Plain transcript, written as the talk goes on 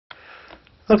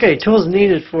Okay, tools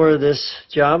needed for this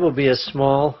job will be a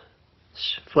small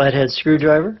flathead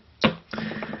screwdriver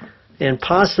and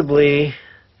possibly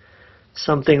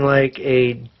something like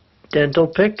a dental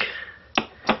pick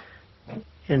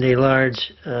and a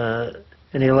large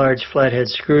flathead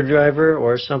screwdriver,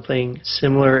 or something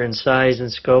similar in size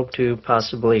and scope to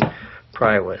possibly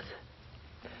pry with.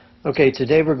 Okay,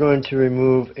 today we're going to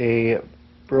remove a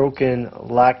broken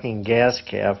locking gas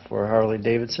cap for Harley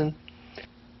Davidson.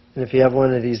 And if you have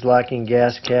one of these locking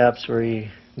gas caps where you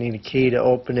need a key to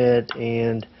open it,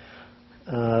 and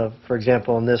for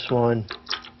example in this one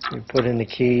you put in the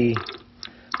key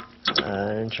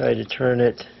and try to turn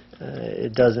it,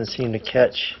 it doesn't seem to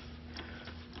catch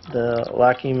the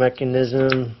locking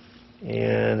mechanism,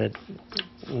 and it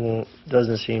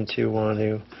doesn't seem to want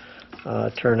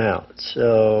to turn out.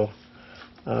 So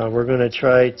we're going to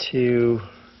try to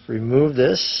remove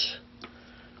this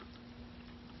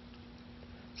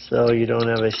so you don't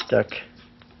have a stuck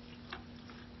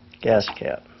gas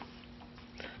cap.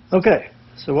 Okay,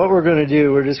 so what we're going to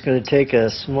do, we're just going to take a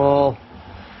small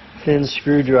thin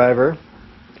screwdriver,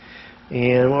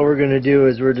 and what we're going to do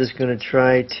is we're just going to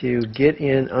try to get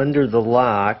in under the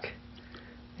lock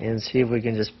and see if we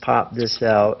can just pop this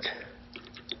out.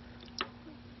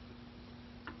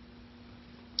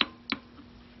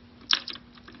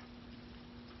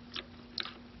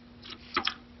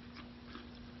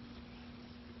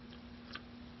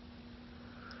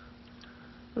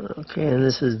 Okay, and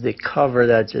this is the cover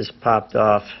that just popped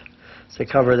off. It's the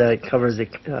cover that covers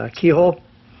the keyhole.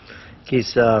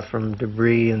 Keeps from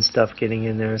debris and stuff getting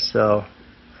in there, so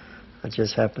it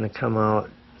just happened to come out.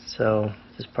 So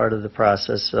just part of the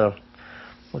process. So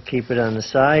we'll keep it on the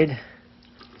side.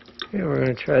 Here we're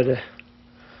going to try to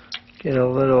get a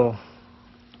little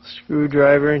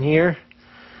screwdriver in here.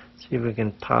 See if we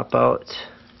can pop out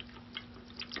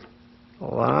the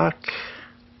lock.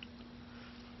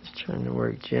 Trying to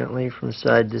work gently from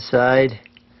side to side.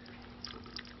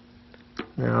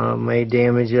 Now it may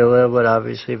damage it a little, but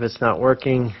obviously if it's not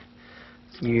working,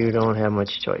 you don't have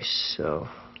much choice. So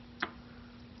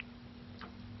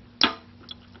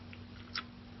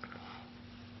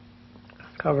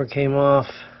cover came off.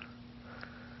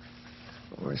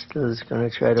 We're still just going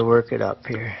to try to work it up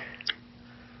here.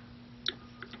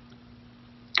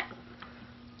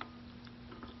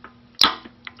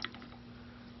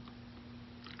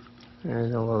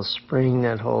 There's a little spring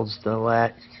that holds the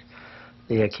latch,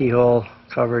 the keyhole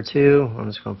cover too. I'm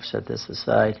just going to set this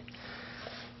aside.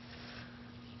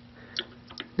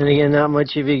 And again, not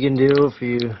much if you can do if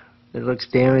it looks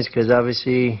damaged, because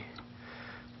obviously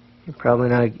you're probably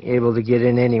not able to get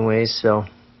in anyway. So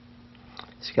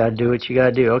just got to do what you got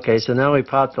to do. Okay, so now we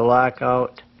pop the lock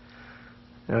out.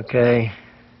 Okay,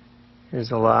 here's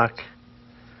the lock.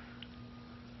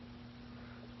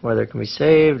 Whether it can be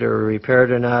saved or repaired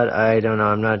or not, I don't know.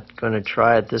 I'm not going to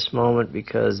try at this moment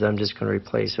because I'm just going to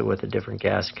replace it with a different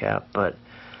gas cap. But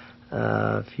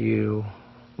if you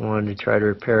wanted to try to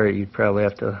repair it, you'd probably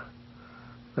have to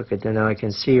look at that. Now I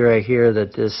can see right here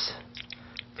that this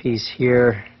piece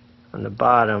here on the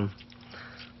bottom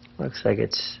looks like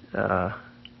it's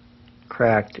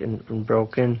cracked and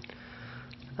broken.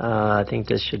 I think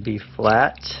this should be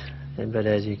flat, but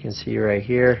as you can see right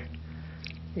here,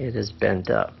 it is bent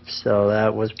up. So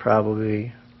that was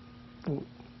probably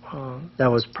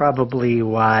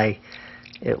why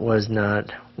it was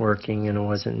not working and it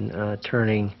wasn't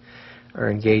turning or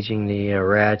engaging the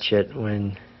ratchet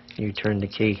when you turn the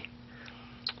key.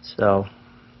 So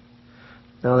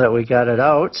now that we got it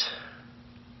out,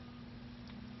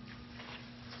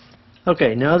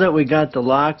 okay, now that we got the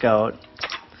lock out,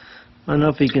 I don't know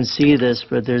if you can see this,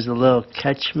 but there's a little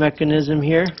catch mechanism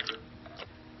here.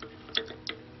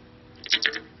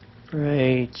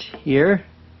 Right here,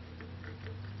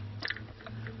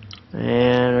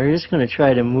 and we're just going to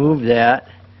try to move that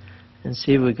and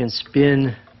see if we can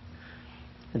spin.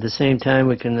 At the same time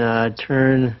we can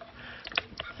turn,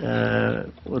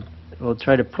 we'll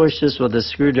try to push this with a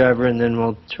screwdriver, and then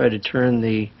we'll try to turn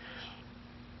the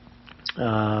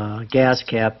gas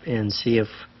cap and see if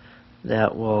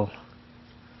that will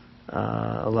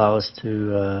allow us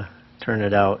to turn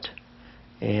it out,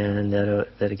 and that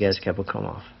the gas cap will come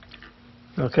off.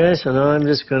 Okay, so now I'm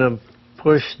just going to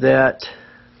push that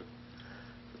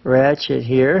ratchet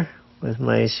here with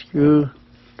my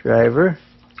screwdriver.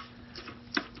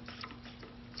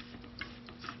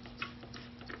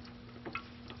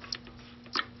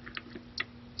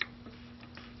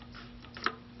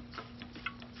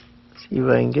 See if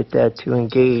I can get that to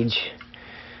engage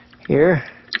here.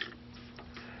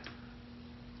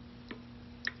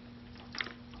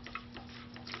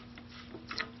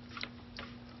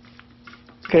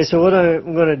 Okay, so what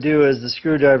I'm going to do is the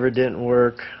screwdriver didn't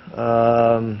work.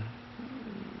 I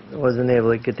wasn't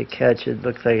able to get the catch. It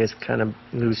looks like it's kind of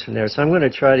loose in there. So I'm going to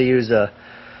try to use a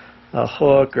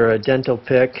hook or a dental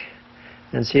pick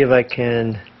and see if I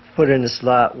can put in the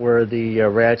slot where the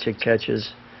ratchet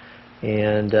catches,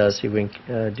 and see if we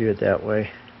can do it that way.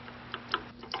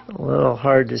 A little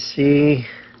hard to see.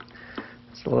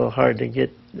 It's a little hard to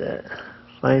get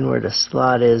find where the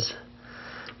slot is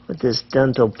with this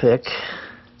dental pick.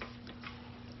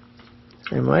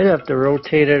 I might have to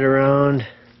rotate it around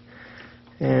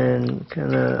and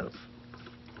kind of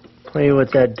play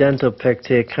with that dental pick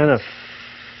to kind of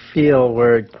feel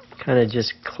where it kind of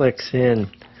just clicks in.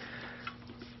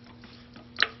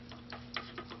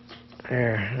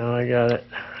 There, now I got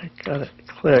it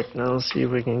clicked. Now let's see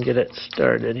if we can get it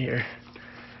started here.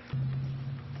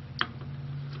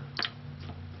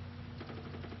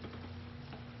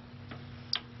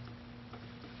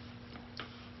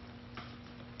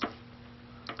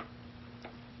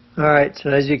 Alright, so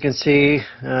as you can see,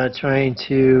 trying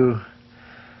to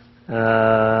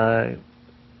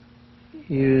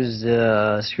use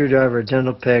the screwdriver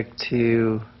dental pick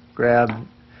to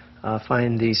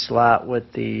find the slot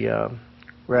with the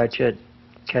ratchet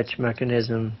catch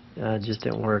mechanism just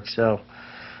didn't work. So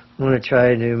I'm going to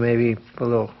try to maybe put a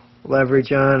little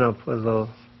leverage on. I'll put a little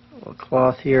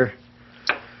cloth here.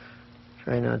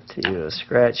 Try not to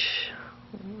scratch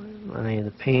on any of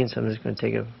the paint, so I'm just going to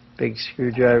take a big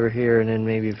screwdriver here, and then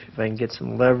maybe if I can get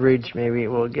some leverage, maybe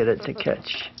we'll get it to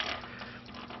catch.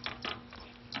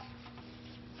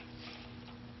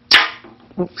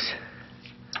 Oops.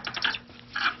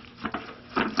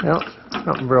 Well,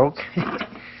 something broke.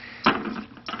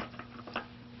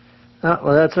 Oh,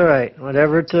 well, that's alright.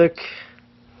 Whatever it took.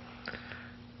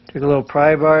 Took a little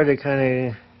pry bar to kind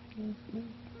of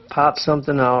pop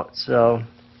something out, so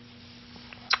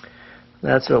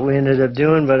that's what we ended up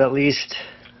doing, but at least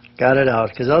got it out,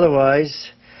 because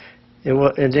otherwise it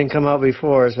didn't come out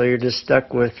before, so you're just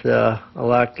stuck with a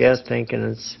locked gas tank,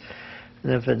 and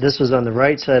if this was on the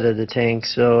right side of the tank,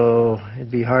 so it'd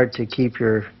be hard to keep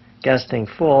your gas tank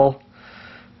full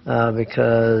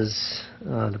because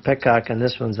the petcock on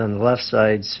this one's on the left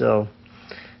side, so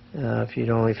if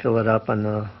you'd only fill it up on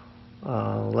the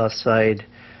left side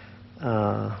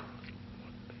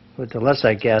with the left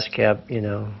side gas cap,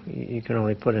 you can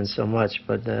only put in so much,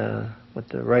 but with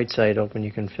the right side open,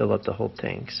 you can fill up the whole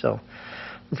tank. So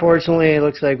unfortunately, it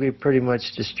looks like we pretty much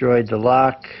destroyed the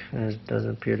lock. There doesn't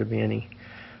appear to be any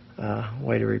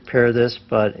way to repair this,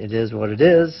 but it is what it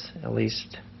is. At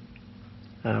least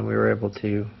we were able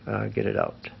to get it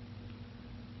out.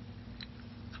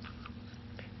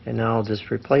 And now I'll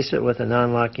just replace it with a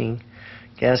non-locking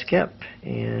gas cap,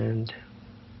 and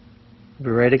we'll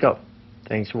be ready to go.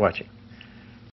 Thanks for watching.